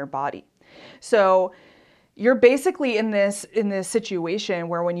minerals from your body. So you're basically in this situation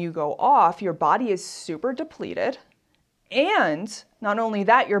where when you go off, your body is super depleted. And not only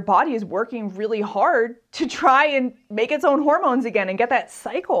that, your body is working really hard to try and make its own hormones again and get that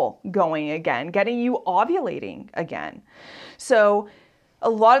cycle going again, getting you ovulating again. So a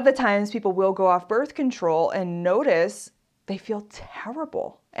lot of the times people will go off birth control and notice they feel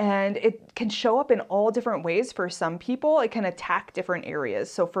terrible. And it can show up in all different ways for some people. It can attack different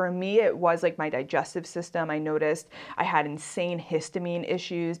areas. So for me, it was like my digestive system. I noticed I had insane histamine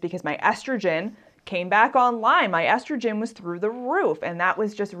issues because my estrogen came back online. My estrogen was through the roof, and that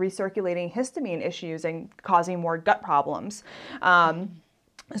was just recirculating histamine issues and causing more gut problems.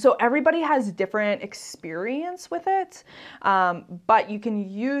 So everybody has different experience with it, but you can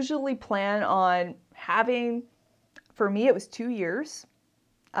usually plan on having, for me, it was 2 years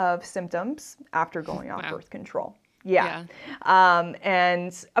of symptoms after going off birth control. Yeah.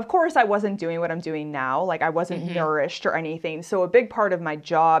 And of course I wasn't doing what I'm doing now. Like I wasn't nourished or anything. So a big part of my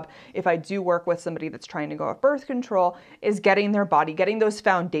job, if I do work with somebody that's trying to go off birth control, is getting their body, getting those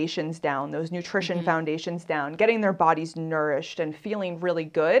foundations down, those nutrition foundations down, getting their bodies nourished and feeling really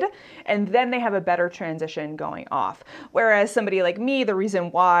good. And then they have a better transition going off. Whereas somebody like me, the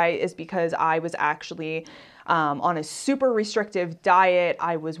reason why is because I was actually on a super restrictive diet.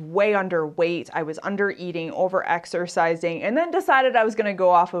 I was way underweight. I was under eating, over exercising, and then decided I was going to go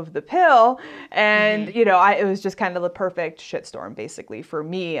off of the pill. And, it was just kind of the perfect shitstorm basically for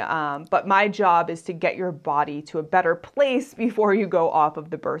me. But my job is to get your body to a better place before you go off of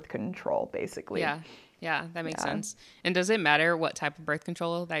the birth control, basically. Yeah, that makes sense. And does it matter what type of birth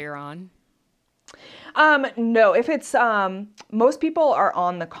control that you're on? No, if it's, most people are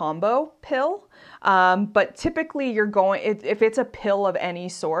on the combo pill. But typically if it's a pill of any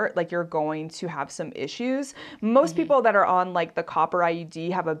sort, like you're going to have some issues. Most people that are on like the copper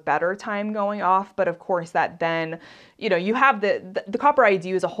IUD have a better time going off. But of course that then, you have the copper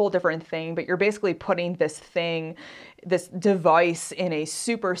IUD is a whole different thing, but you're basically putting this device in a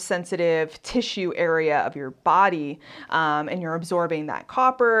super sensitive tissue area of your body, and you're absorbing that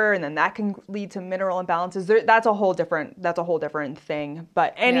copper, and then that can lead to mineral imbalances. That's a whole different thing.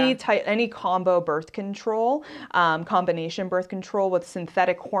 But any combo birth control, combination birth control with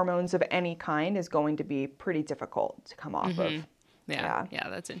synthetic hormones of any kind is going to be pretty difficult to come off of. Yeah,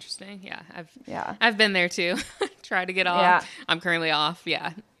 that's interesting. I've been there too. Try to get off. Yeah. I'm currently off.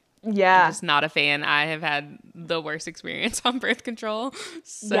 Yeah. I'm just not a fan. I have had the worst experience on birth control.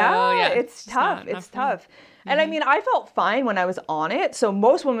 So it's tough. It's tough. And I mean, I felt fine when I was on it. So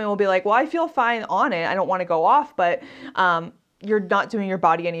most women will be like, well, I feel fine on it. I don't want to go off, but you're not doing your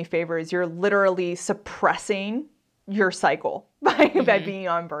body any favors. You're literally suppressing your cycle by being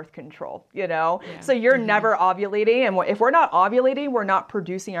on birth control, So you're never ovulating. And if we're not ovulating, we're not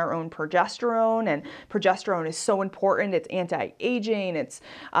producing our own progesterone. And progesterone is so important. It's anti-aging. It's,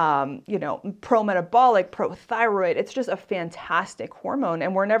 pro-metabolic, pro-thyroid. It's just a fantastic hormone.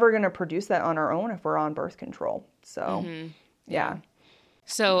 And we're never going to produce that on our own if we're on birth control. So, yeah.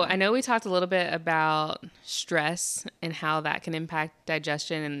 So I know we talked a little bit about stress and how that can impact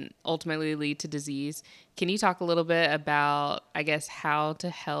digestion and ultimately lead to disease. Can you talk a little bit about, I guess, how to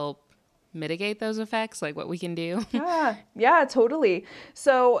help mitigate those effects, like what we can do? Yeah, totally.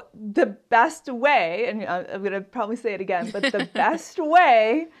 So the best way, and I'm going to probably say it again, but the best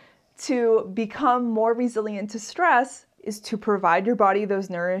way to become more resilient to stress is to provide your body those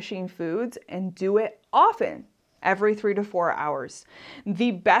nourishing foods and do it often. every 3 to 4 hours.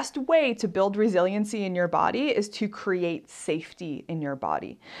 The best way to build resiliency in your body is to create safety in your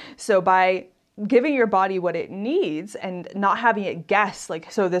body. So by giving your body what it needs and not having it guess,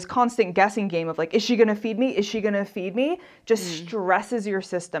 like, so this constant guessing game of like, is she going to feed me? Is she going to feed me? Just stresses your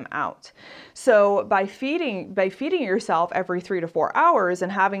system out. So by feeding yourself every 3 to 4 hours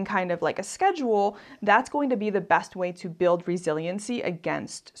and having kind of like a schedule, that's going to be the best way to build resiliency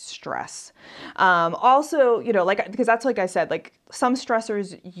against stress. Also, like, because that's like I said, like some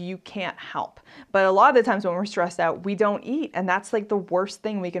stressors you can't help, but a lot of the times when we're stressed out, we don't eat. And that's like the worst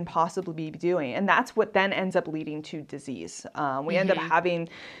thing we can possibly be doing. And that's what then ends up leading to disease. We end up having,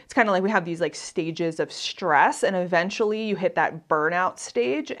 it's kind of like we have these like stages of stress, and eventually you hit that burnout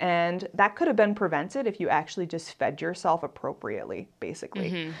stage. And that could have been prevented if you actually just fed yourself appropriately,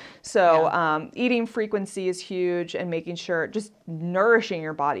 basically. So eating frequency is huge, and making sure just nourishing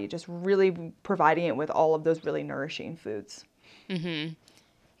your body, just really providing it with all of those really nourishing foods.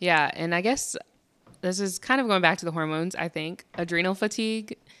 Yeah. And I guess this is kind of going back to the hormones, I think. Adrenal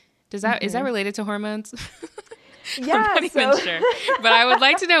fatigue. Is that related to hormones? Yeah. I'm not even sure. But I would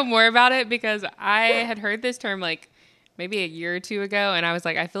like to know more about it, because I had heard this term like maybe a year or two ago, and I was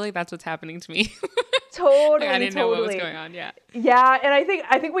like, I feel like that's what's happening to me. Totally. I didn't know what was going on. Yeah. Yeah, and I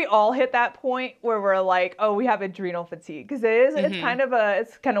think we all hit that point where we're like, oh, we have adrenal fatigue, because it's kind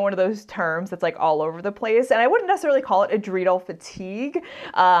of one of those terms that's like all over the place. And I wouldn't necessarily call it adrenal fatigue.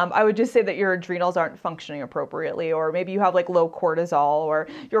 I would just say that your adrenals aren't functioning appropriately, or maybe you have like low cortisol, or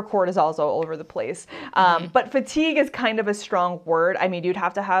your cortisol's all over the place. But fatigue is kind of a strong word. I mean, you'd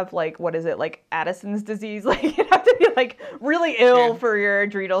have to have like, what is it, like Addison's disease? Like you'd have to be like really ill for your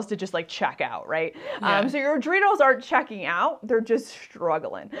adrenals to just like check out, right? Yeah. So your adrenals aren't checking out. They're just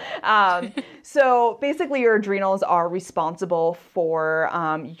struggling. So basically your adrenals are responsible for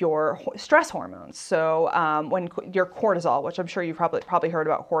your stress hormones. So when your cortisol, which I'm sure you've probably heard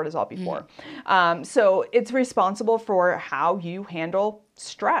about cortisol before. So it's responsible for how you handle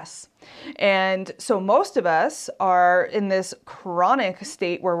stress. And so most of us are in this chronic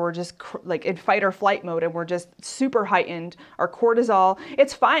state where we're just like in fight or flight mode, and we're just super heightened. Our cortisol,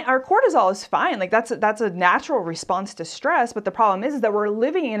 it's fine. Our cortisol is fine. Like that's a natural response to stress. But the problem is that we're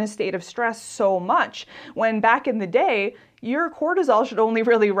living in a state of stress so much, when back in the day, your cortisol should only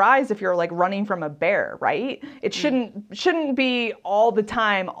really rise if you're like running from a bear, right? It shouldn't be all the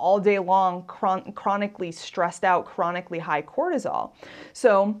time, all day long, chronically stressed out, chronically high cortisol.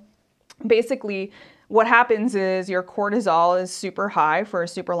 So basically, what happens is your cortisol is super high for a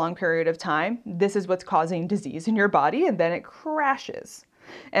super long period of time. This is what's causing disease in your body, and then it crashes.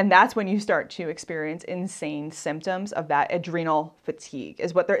 And that's when you start to experience insane symptoms of that adrenal fatigue,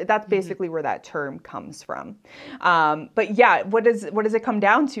 is that's basically where that term comes from. But yeah, what does it come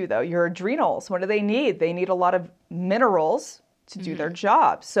down to though? Your adrenals, what do they need? They need a lot of minerals to do their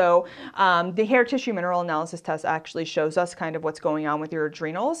job. So the hair tissue mineral analysis test actually shows us kind of what's going on with your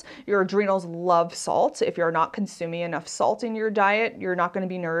adrenals. Your adrenals love salt. If you're not consuming enough salt in your diet, you're not going to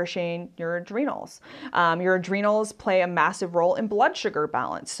be nourishing your adrenals. Your adrenals play a massive role in blood sugar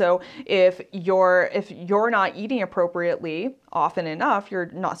balance. So if you're not eating appropriately often enough, you're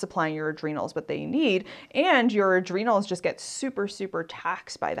not supplying your adrenals what they need, and your adrenals just get super, super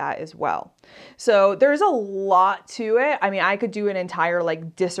taxed by that as well. So there's a lot to it. I mean, I could do an entire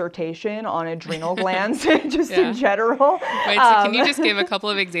like dissertation on adrenal glands just in general. Wait, so can you just give a couple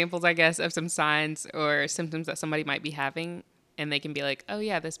of examples, I guess, of some signs or symptoms that somebody might be having, and they can be like, oh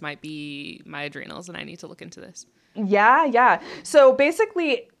yeah, this might be my adrenals and I need to look into this? Yeah. So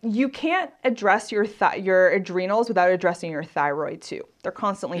basically, you can't address your adrenals without addressing your thyroid too. They're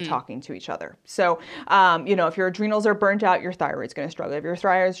constantly talking to each other. So, if your adrenals are burnt out, your thyroid's going to struggle. If your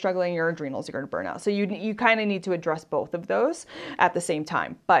thyroid's struggling, your adrenals are going to burn out. So you kind of need to address both of those at the same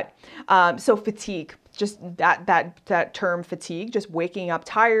time. But so fatigue. Just that term fatigue, just waking up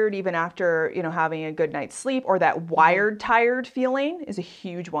tired even after, having a good night's sleep, or that wired tired feeling is a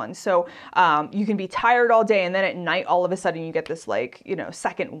huge one. So you can be tired all day, and then at night, all of a sudden you get this like,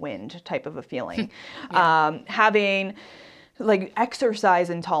 second wind type of a feeling. Having like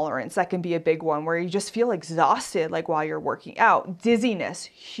exercise intolerance, that can be a big one, where you just feel exhausted like while you're working out. Dizziness,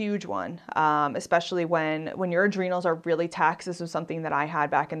 huge one, especially when your adrenals are really taxed. This was something that I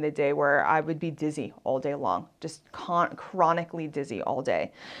had back in the day, where I would be dizzy all day long, just chronically dizzy all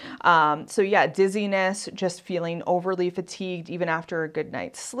day. So yeah, dizziness, just feeling overly fatigued even after a good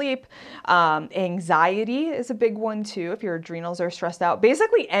night's sleep. Anxiety is a big one too, if your adrenals are stressed out.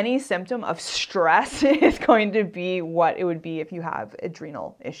 Basically any symptom of stress is going to be what it would be if you have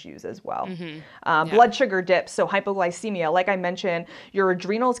adrenal issues as well. Yeah. Blood sugar dips, so hypoglycemia, like I mentioned, your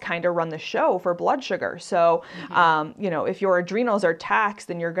adrenals kind of run the show for blood sugar. So, if your adrenals are taxed,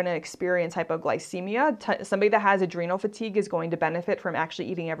 then you're going to experience hypoglycemia. Somebody that has adrenal fatigue is going to benefit from actually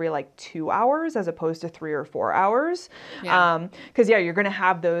eating every like 2 hours as opposed to 3 or 4 hours. Yeah. Because you're going to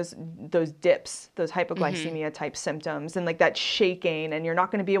have those dips, those hypoglycemia type symptoms, and like that shaking, and you're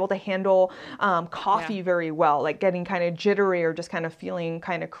not going to be able to handle coffee very well, like getting kind of jittery or just kind of feeling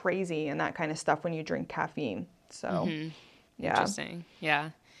kind of crazy and that kind of stuff when you drink caffeine. So, yeah. Interesting.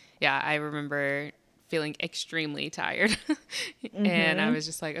 Yeah. Yeah. I remember feeling extremely tired and I was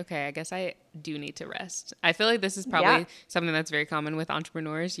just like, okay, I guess I do need to rest. I feel like this is probably something that's very common with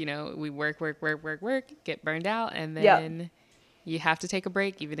entrepreneurs. We work, get burned out, and then you have to take a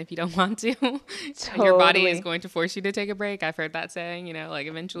break even if you don't want to. Your body is going to force you to take a break. I've heard that saying, like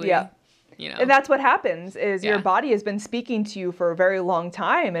eventually, And that's what happens is your body has been speaking to you for a very long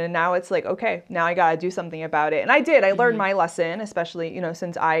time. And now it's like, okay, now I got to do something about it. And I learned my lesson, especially,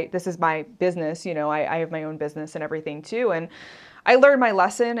 since this is my business, I have my own business and everything too. And I learned my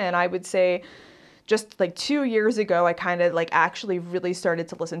lesson, and I would say just like 2 years ago, I kind of like actually really started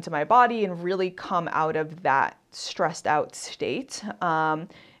to listen to my body and really come out of that stressed out state.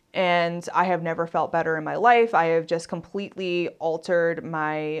 And I have never felt better in my life. I have just completely altered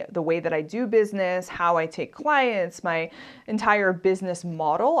the way that I do business, how I take clients, my entire business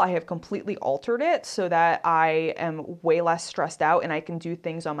model. I have completely altered it so that I am way less stressed out and I can do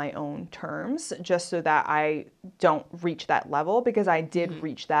things on my own terms, just so that I don't reach that level, because I did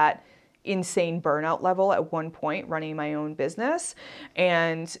reach that insane burnout level at one point running my own business.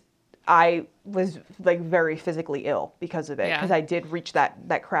 And I was like very physically ill because of it, because I did reach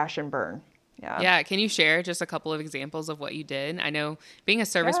that crash and burn. Yeah. Can you share just a couple of examples of what you did? I know being a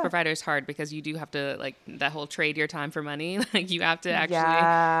service provider is hard because you do have to, like, that whole trade your time for money. Like, you have to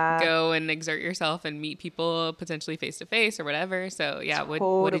actually go and exert yourself and meet people potentially face to face or whatever. So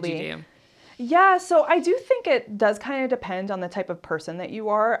what did you do? Yeah, so I do think it does kind of depend on the type of person that you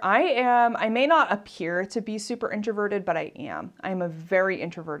are. I may not appear to be super introverted, but I am. I'm a very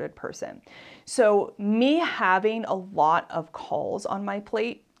introverted person. So me having a lot of calls on my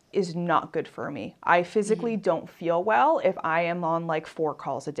plate is not good for me. I physically don't feel well if I am on like 4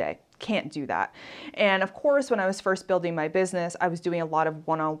 calls a day. Can't do that. And of course, when I was first building my business, I was doing a lot of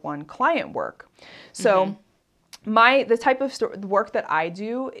one-on-one client work. So the type of work that I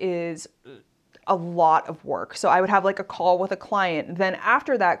do is a lot of work. So I would have like a call with a client. Then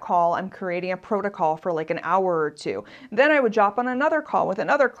after that call, I'm creating a protocol for like an hour or 2. Then I would jump on another call with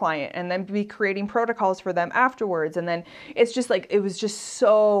another client and then be creating protocols for them afterwards. And then it's just like, it was just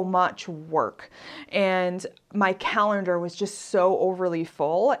so much work. And my calendar was just so overly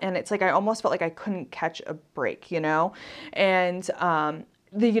full. And it's like, I almost felt like I couldn't catch a break, And,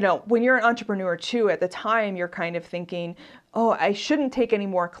 when you're an entrepreneur too, at the time, you're kind of thinking, oh, I shouldn't take any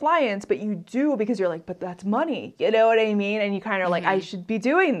more clients, but you do, because you're like, but that's money, you know what I mean? And you kind of like, I should be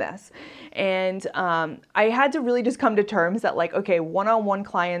doing this. And I had to really just come to terms that like, okay, one-on-one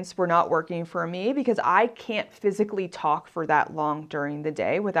clients were not working for me, because I can't physically talk for that long during the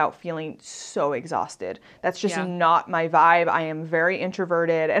day without feeling so exhausted. That's just not my vibe. I am very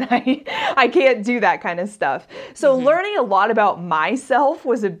introverted, and I can't do that kind of stuff. So learning a lot about myself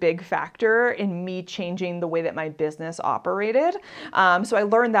was a big factor in me changing the way that my business operated. So I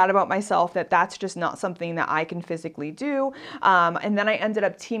learned that about myself, that's just not something that I can physically do. And then I ended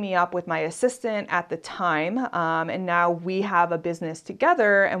up teaming up with my assistant at the time. And now we have a business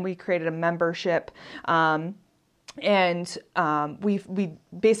together, and we created a membership. And we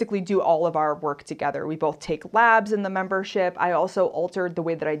basically do all of our work together. We both take labs in the membership. I also altered the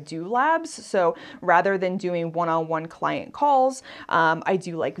way that I do labs. So rather than doing one-on-one client calls, I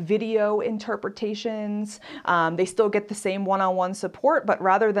do like video interpretations. They still get the same one-on-one support, but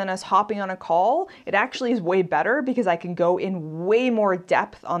rather than us hopping on a call, it actually is way better, because I can go in way more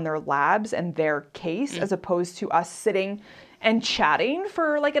depth on their labs and their case, as opposed to us sitting and chatting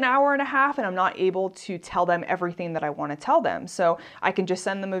for like an hour and a half, and I'm not able to tell them everything that I want to tell them. So I can just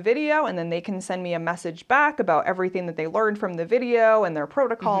send them a video, and then they can send me a message back about everything that they learned from the video and their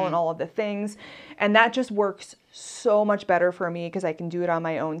protocol and all of the things. And that just works so much better for me, because I can do it on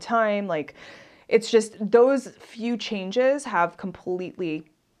my own time. Like, it's just, those few changes have completely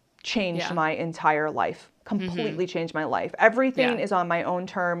changed my entire life. Completely changed my life. Everything is on my own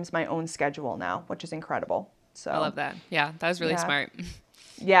terms, my own schedule now, which is incredible. So I love that. Yeah, that was really smart.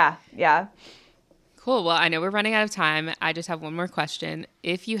 Yeah. Cool. Well, I know we're running out of time. I just have one more question.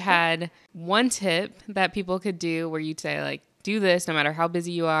 If you had one tip that people could do where you'd say, like, do this no matter how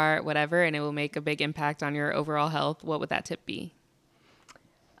busy you are, whatever, and it will make a big impact on your overall health, what would that tip be?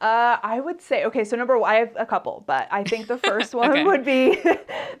 I would say, okay, so number one, I have a couple, but I think the first one Okay. would be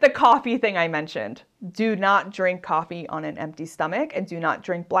the coffee thing I mentioned. Do not drink coffee on an empty stomach, and do not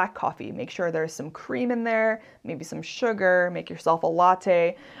drink black coffee. Make sure there's some cream in there, maybe some sugar, make yourself a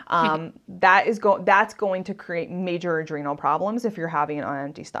latte. That's going to create major adrenal problems if you're having it on an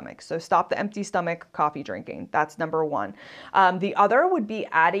empty stomach. So stop the empty stomach coffee drinking. That's number one. The other would be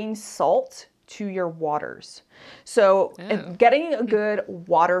adding salt to your waters. So getting a good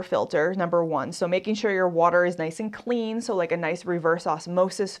water filter, number one. So making sure your water is nice and clean. So like a nice reverse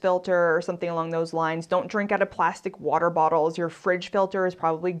osmosis filter or something along those lines. Don't drink out of plastic water bottles. Your fridge filter is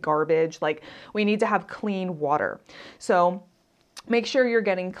probably garbage. Like, we need to have clean water. So make sure you're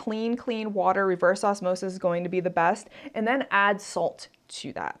getting clean water. Reverse osmosis is going to be the best. And then add salt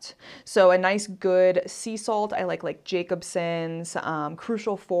to that. So a nice good sea salt. I like Jacobson's.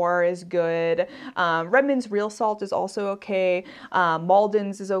 Crucial 4 is good. Redmond's real salt is also okay.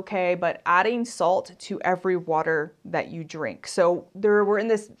 Malden's is okay, but adding salt to every water that you drink. So we're in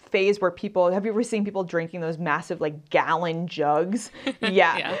this phase where have you ever seen people drinking those massive like gallon jugs?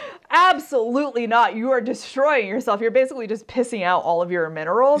 Yeah. Absolutely not. You are destroying yourself. You're basically just pissing out all of your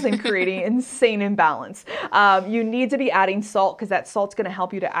minerals and creating insane imbalance. You need to be adding salt because that salt's going to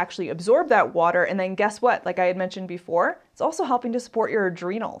help you to actually absorb that water. And then guess what? Like I had mentioned before, it's also helping to support your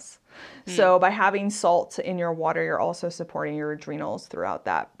adrenals. So by having salt in your water, you're also supporting your adrenals throughout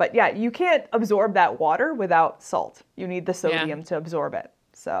that. But yeah, you can't absorb that water without salt. You need the sodium to absorb it.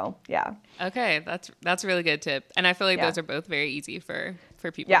 So yeah. Okay, that's a really good tip. And I feel like those are both very easy for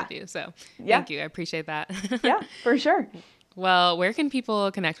people to do. So thank you. I appreciate that. Yeah, for sure. Well, where can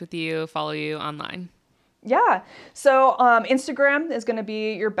people connect with you, follow you online? Yeah. So Instagram is going to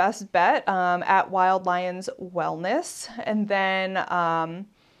be your best bet at Wild Lyons Wellness. And then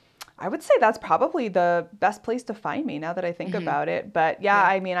I would say that's probably the best place to find me now that I think about it. But yeah,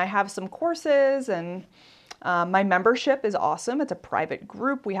 I mean, I have some courses and my membership is awesome. It's a private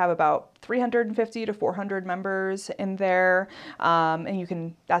group. We have about 350 to 400 members in there.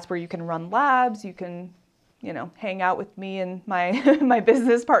 And that's where you can run labs. You can hang out with me and my my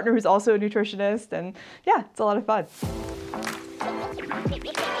business partner who's also a nutritionist. And yeah, it's a lot of fun.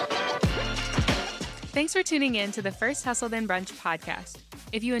 Thanks for tuning in to the First Hustle Then Brunch podcast.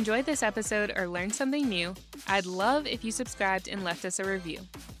 If you enjoyed this episode or learned something new, I'd love if you subscribed and left us a review.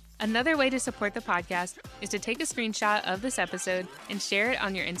 Another way to support the podcast is to take a screenshot of this episode and share it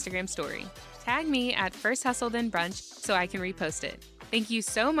on your Instagram story. Tag me at First Hustle Then Brunch so I can repost it. Thank you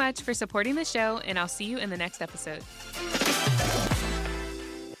so much for supporting the show, and I'll see you in the next episode.